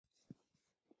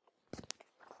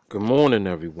Good morning,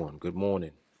 everyone. Good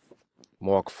morning.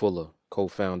 Mark Fuller,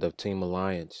 co-founder of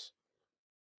TeamAlliance.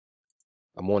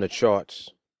 I'm on the charts.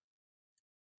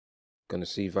 Gonna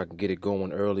see if I can get it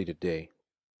going early today.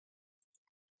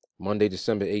 Monday,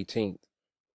 December 18th,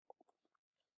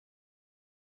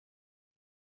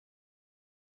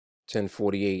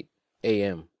 10:48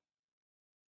 a.m.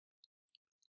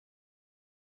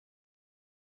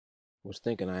 Was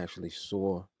thinking I actually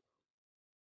saw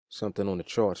something on the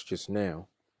charts just now.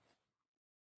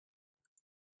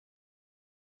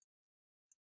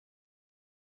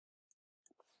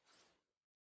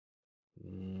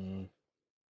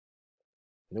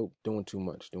 Nope, doing too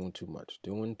much.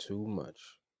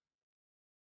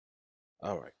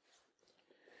 All right.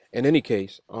 In any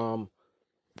case, I'm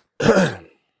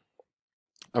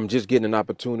just getting an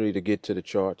opportunity to get to the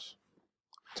charts.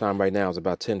 Time right now is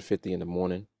about 10:50 in the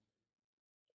morning.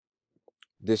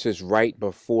 This is right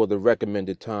before the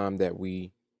recommended time that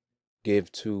we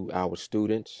give to our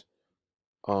students.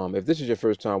 If this is your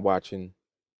first time watching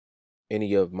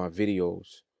any of my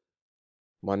videos,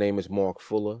 my name is Mark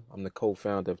Fuller. I'm the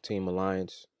co-founder of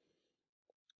TeamAlliance.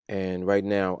 And right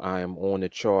now I am on the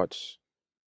charts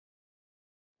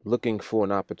looking for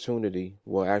an opportunity,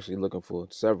 well, actually looking for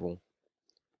several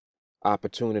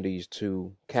opportunities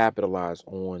to capitalize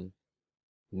on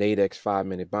NADEX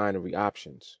 5-minute binary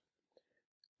options.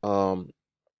 In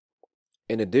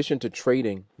addition to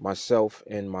trading, myself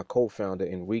and my co-founder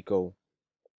Enrico,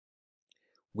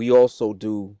 we also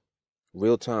do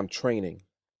real-time training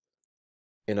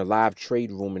in a live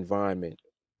trade room environment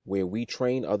where we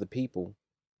train other people,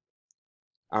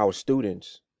 our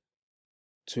students,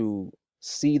 to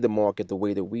see the market the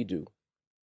way that we do.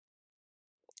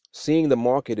 Seeing the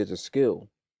market is a skill.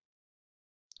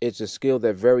 It's a skill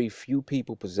that very few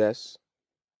people possess.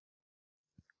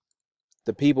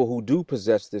 The people who do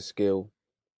possess this skill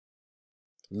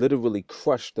literally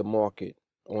crush the market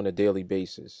on a daily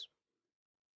basis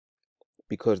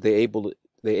because they're able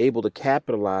to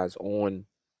capitalize on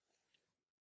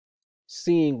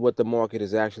seeing what the market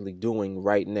is actually doing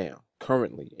right now,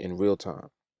 currently in real time.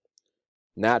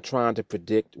 Not trying to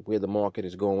predict where the market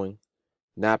is going,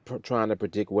 not trying to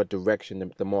predict what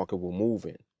direction the market will move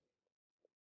in.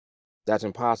 That's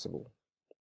impossible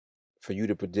for you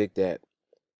to predict that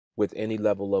with any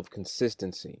level of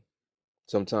consistency.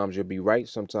 Sometimes you'll be right,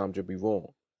 sometimes you'll be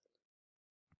wrong.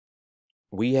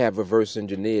 We have reverse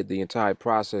engineered the entire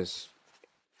process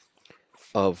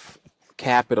of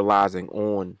capitalizing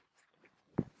on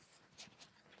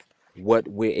what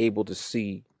we're able to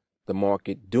see the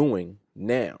market doing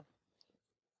now.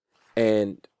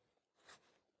 And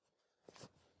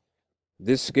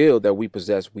this skill that we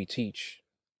possess, we teach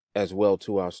as well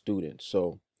to our students.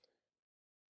 So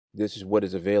this is what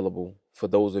is available for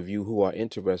those of you who are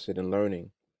interested in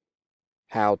learning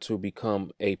how to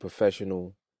become a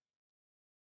professional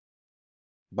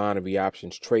binary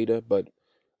options trader, but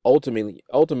ultimately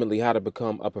how to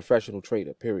become a professional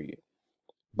trader, period.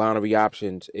 Binary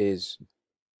options is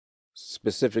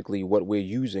specifically what we're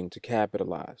using to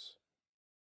capitalize.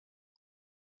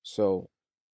 So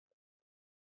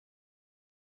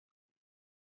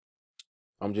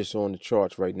I'm just on the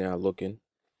charts right now looking,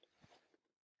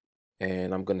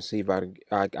 and I'm going to see if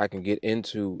I can get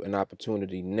into an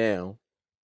opportunity now.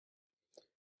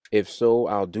 If so,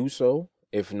 I'll do so.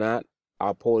 If not,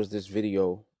 I'll pause this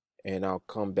video and I'll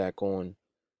come back on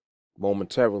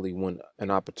momentarily when an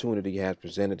opportunity has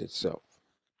presented itself.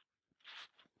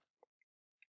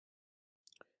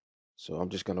 So I'm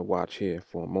just going to watch here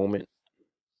for a moment.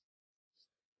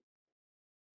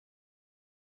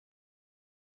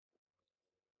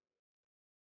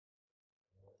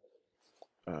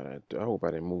 I hope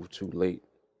I didn't move too late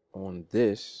on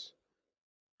this.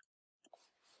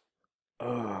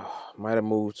 Might have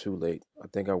moved too late. I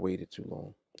think I waited too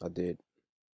long. I did.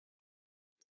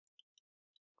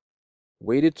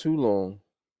 Waited too long.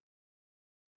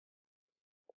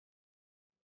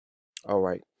 All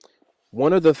right.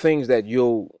 One of the things that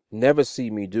you'll never see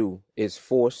me do is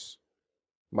force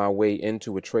my way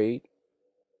into a trade.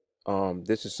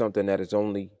 This is something that is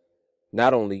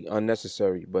not only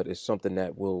unnecessary, but it's something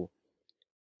that will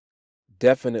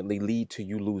definitely lead to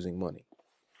you losing money.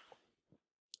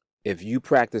 If you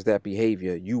practice that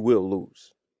behavior, you will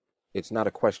lose. It's not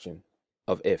a question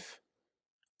of if.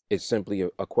 It's simply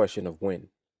a question of when.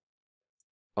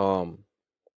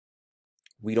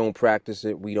 We don't practice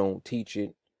it. We don't teach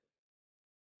it.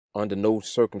 Under no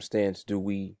circumstance do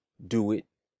we do it,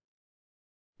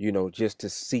 just to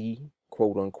see,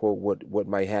 quote unquote, what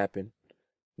might happen.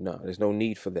 No, there's no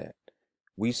need for that.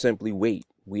 We simply wait.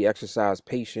 We exercise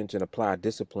patience and apply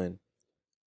discipline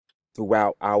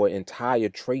throughout our entire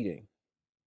trading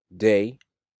day,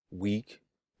 week,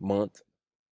 month,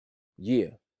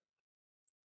 year.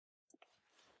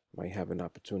 Might have an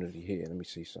opportunity here. Let me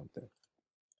see something.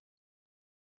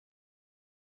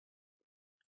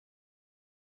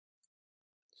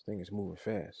 This thing is moving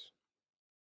fast.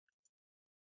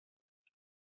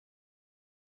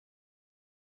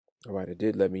 All right, it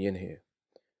did let me in here.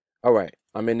 All right,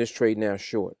 I'm in this trade now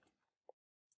short.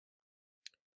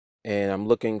 And I'm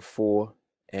looking for,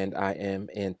 and I am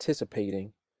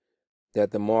anticipating that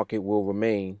the market will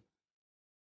remain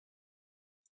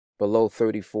below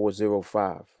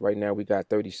 34.05. Right now we got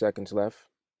 30 seconds left.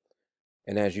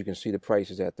 And as you can see, the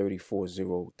price is at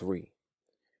 34.03.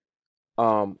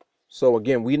 So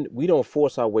again, we don't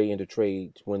force our way into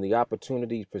trades. When the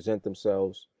opportunities present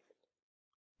themselves,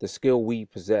 the skill we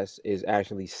possess is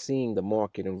actually seeing the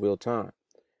market in real time.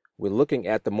 We're looking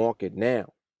at the market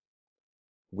now.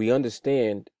 We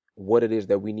understand what it is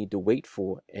that we need to wait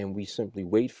for, and we simply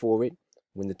wait for it.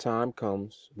 When the time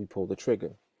comes, we pull the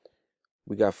trigger.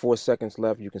 We got 4 seconds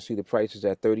left. You can see the price is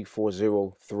at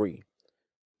 34.03.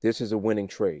 This is a winning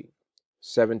trade.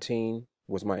 17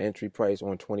 was my entry price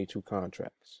on 22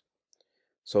 contracts.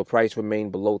 So price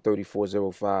remained below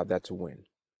 34.05. That's a win.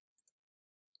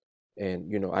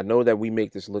 And, I know that we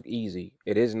make this look easy.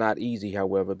 It is not easy,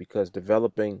 however, because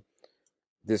developing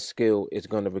this skill is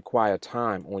going to require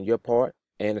time on your part,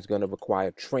 and it's going to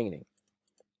require training.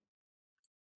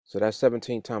 So that's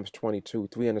 17 times 22,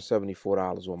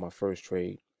 $374 on my first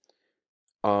trade.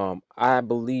 I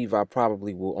believe I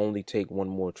probably will only take one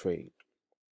more trade.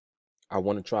 I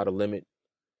want to try to limit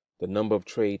the number of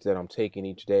trades that I'm taking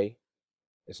each day.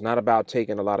 It's not about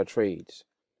taking a lot of trades.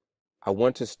 I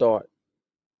want to start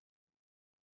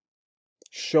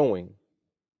showing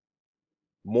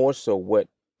more so what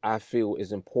I feel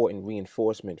is important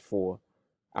reinforcement for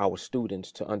our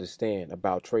students to understand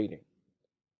about trading.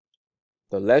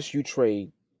 The less you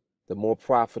trade, the more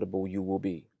profitable you will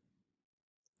be.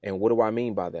 And what do I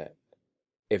mean by that?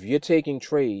 If you're taking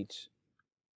trades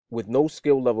with no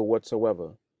skill level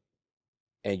whatsoever,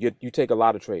 and you take a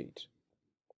lot of trades,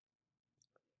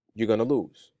 you're going to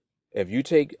lose. If you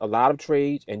take a lot of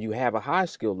trades and you have a high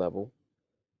skill level,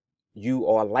 you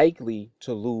are likely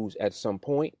to lose at some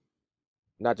point.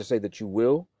 Not to say that you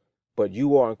will, but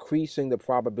you are increasing the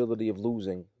probability of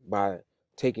losing by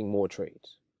taking more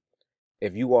trades.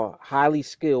 If you are highly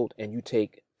skilled and you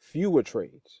take fewer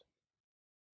trades,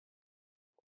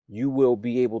 you will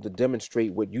be able to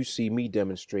demonstrate what you see me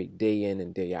demonstrate day in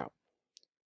and day out,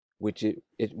 which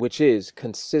is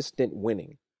consistent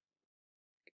winning.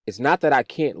 It's not that I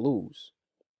can't lose.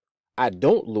 I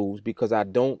don't lose because I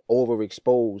don't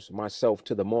overexpose myself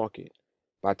to the market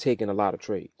by taking a lot of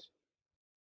trades.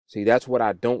 See, that's what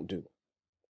I don't do.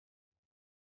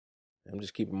 I'm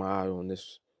just keeping my eye on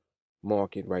this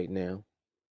market right now.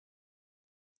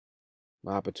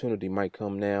 My opportunity might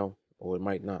come now or it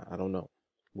might not. I don't know.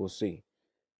 We'll see.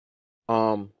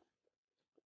 Not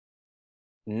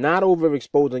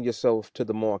overexposing yourself to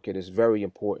the market is very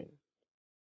important.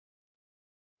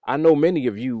 I know many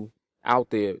of you out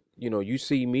there, you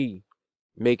see me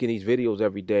making these videos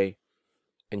every day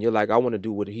and you're like, I want to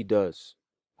do what he does.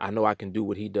 I know I can do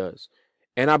what he does.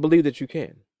 And I believe that you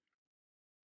can.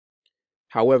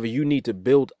 However, you need to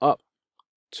build up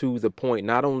to the point,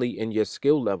 not only in your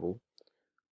skill level,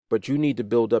 but you need to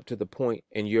build up to the point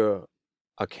in your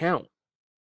account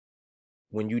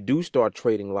when you do start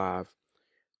trading live,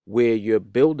 where you're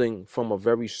building from a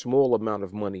very small amount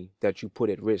of money that you put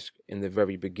at risk in the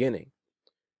very beginning.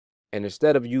 And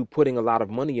instead of you putting a lot of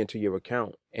money into your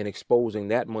account and exposing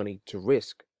that money to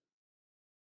risk,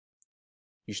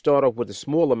 you start off with a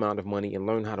small amount of money and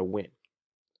learn how to win.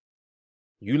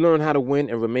 You learn how to win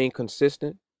and remain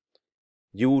consistent,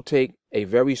 you will take a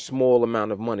very small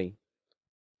amount of money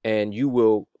and you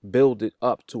will build it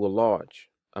up to a large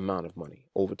amount of money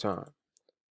over time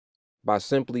by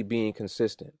simply being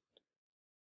consistent.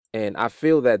 And I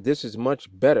feel that this is much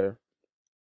better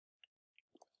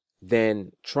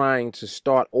than trying to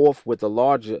start off with a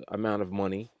larger amount of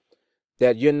money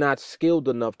that you're not skilled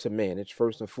enough to manage,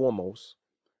 first and foremost,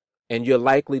 and you're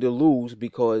likely to lose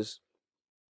because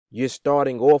you're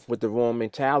starting off with the wrong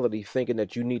mentality, thinking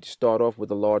that you need to start off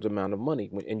with a large amount of money,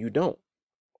 and you don't.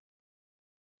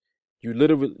 You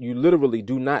literally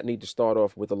do not need to start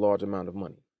off with a large amount of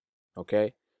money.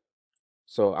 Okay?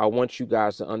 So I want you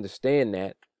guys to understand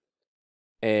that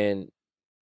and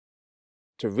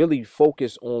to really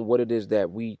focus on what it is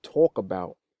that we talk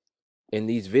about in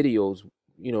these videos,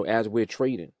 as we're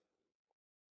trading.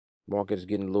 Market is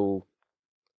getting a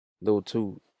little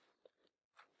too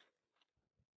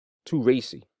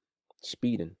racy,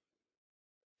 speeding.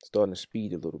 starting to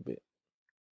speed a little bit.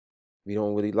 We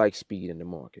don't really like speed in the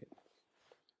market.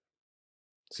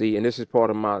 See, and this is part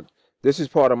of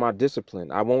my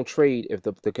discipline. I won't trade if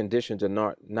the conditions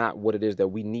are not what it is that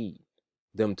we need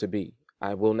them to be.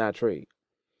 I will not trade.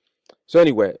 So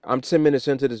anyway, I'm 10 minutes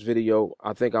into this video.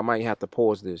 I think I might have to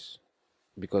pause this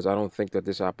because I don't think that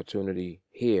this opportunity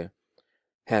here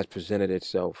has presented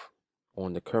itself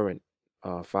on the current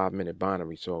 5-minute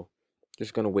binary. So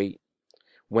just gonna wait.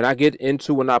 When I get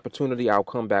into an opportunity, I'll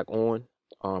come back on.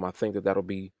 I think that that'll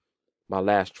be my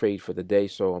last trade for the day.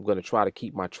 So I'm gonna try to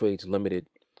keep my trades limited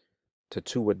to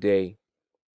 2 a day,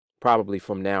 probably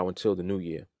from now until the new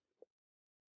year.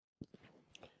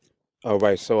 All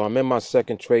right, so I'm in my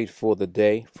second trade for the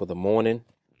day, for the morning,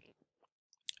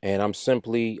 and I'm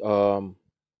simply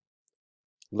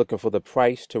looking for the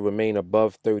price to remain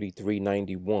above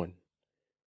 33.91.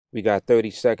 We got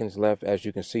 30 seconds left. As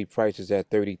you can see, price is at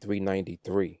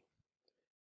 33.93.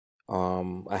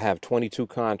 I have 22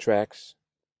 contracts,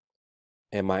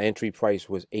 and my entry price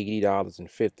was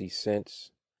 $80.50.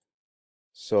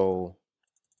 So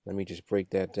let me just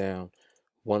break that down.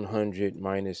 100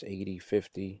 minus 80,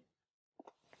 50.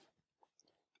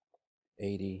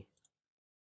 80,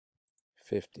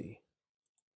 50.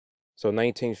 So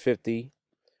 1950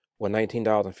 or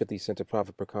 $19.50 a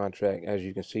profit per contract. As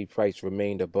you can see, price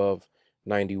remained above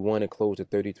 91 and closed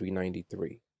at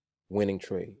 33.93. Winning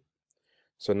trade.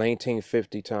 So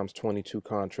 1950 times 22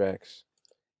 contracts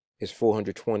is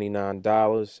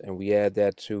 $429, and we add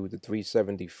that to the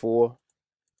 374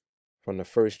 from the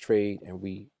first trade, and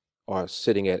we are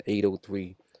sitting at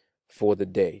 803 for the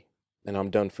day. And I'm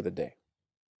done for the day.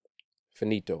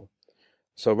 Finito.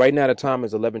 So right now the time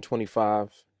is 11:25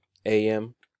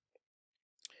 a.m.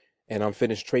 and I'm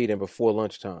finished trading before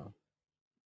lunchtime.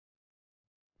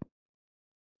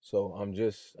 So I'm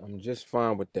just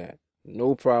fine with that.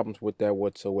 No problems with that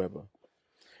whatsoever.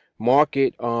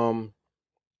 Market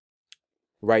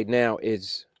right now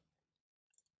is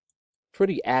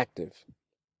pretty active.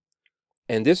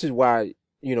 And this is why,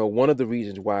 one of the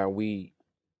reasons why we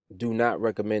do not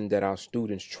recommend that our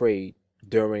students trade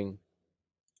during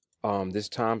this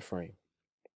time frame.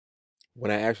 When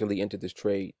I actually entered this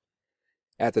trade,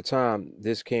 at the time,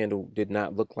 this candle did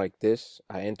not look like this.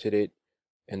 I entered it,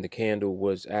 and the candle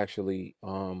was actually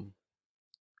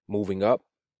moving up.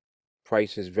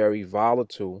 Price is very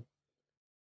volatile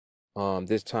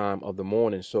this time of the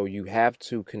morning, so you have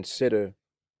to consider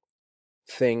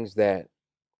things that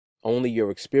only your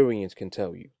experience can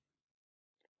tell you.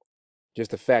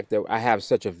 Just the fact that I have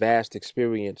such a vast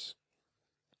experience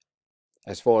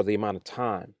as far as the amount of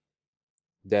time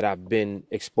that I've been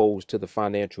exposed to the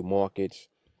financial markets,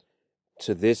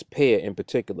 to this pair in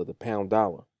particular, the pound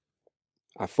dollar.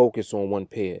 I focus on one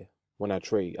pair when I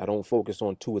trade. I don't focus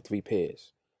on 2 or 3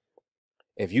 pairs.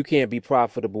 If you can't be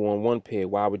profitable on one pair,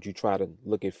 why would you try to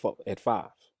look at 5?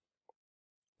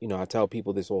 I tell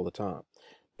people this all the time.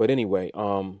 But anyway,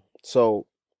 so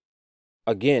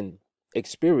again,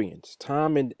 experience,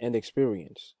 time and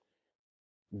experience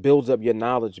builds up your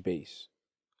knowledge base.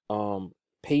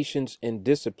 Patience and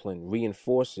discipline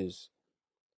reinforces,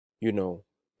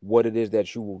 what it is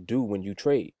that you will do when you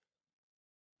trade.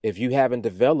 If you haven't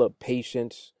developed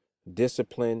patience,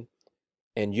 discipline,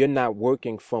 and you're not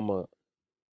working from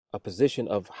a position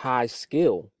of high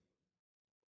skill,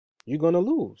 you're going to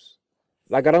lose.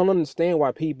 Like, I don't understand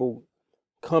why people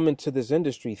come into this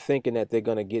industry thinking that they're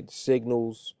going to get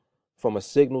signals from a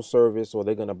signal service, or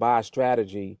they're going to buy a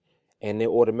strategy and they're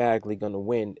automatically going to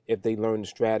win if they learn the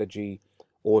strategy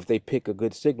or if they pick a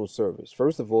good signal service.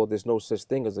 First of all, there's no such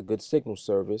thing as a good signal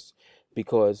service,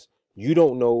 because you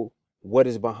don't know what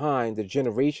is behind the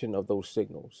generation of those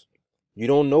signals. You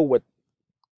don't know what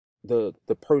the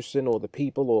person or the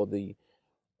people or the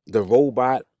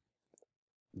robot,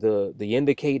 the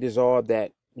indicators are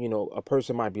that a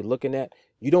person might be looking at.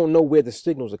 You don't know where the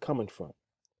signals are coming from.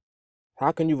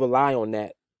 How can you rely on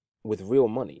that with real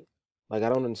money? Like, I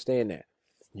don't understand that.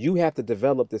 You have to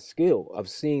develop the skill of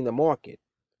seeing the market,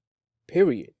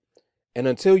 period. And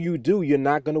until you do, you're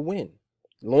not going to win.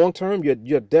 Long term,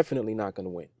 you're definitely not going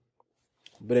to win.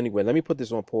 But anyway, let me put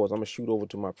this on pause. I'm going to shoot over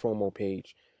to my promo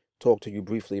page, talk to you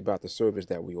briefly about the service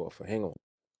that we offer. Hang on.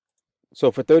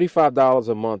 So for $35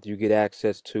 a month, you get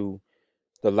access to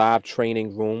the live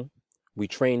training room. We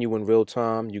train you in real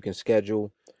time. You can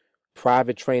schedule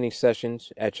private training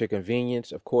sessions at your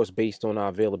convenience, of course, based on our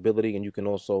availability. And you can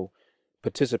also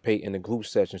participate in the group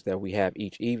sessions that we have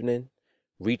each evening.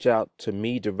 Reach out to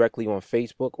me directly on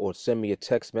Facebook or send me a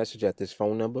text message at this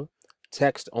phone number.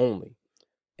 Text only.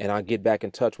 And I'll get back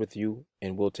in touch with you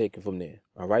and we'll take it from there.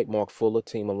 All right, Mark Fuller,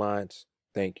 TeamAlliance.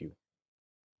 Thank you.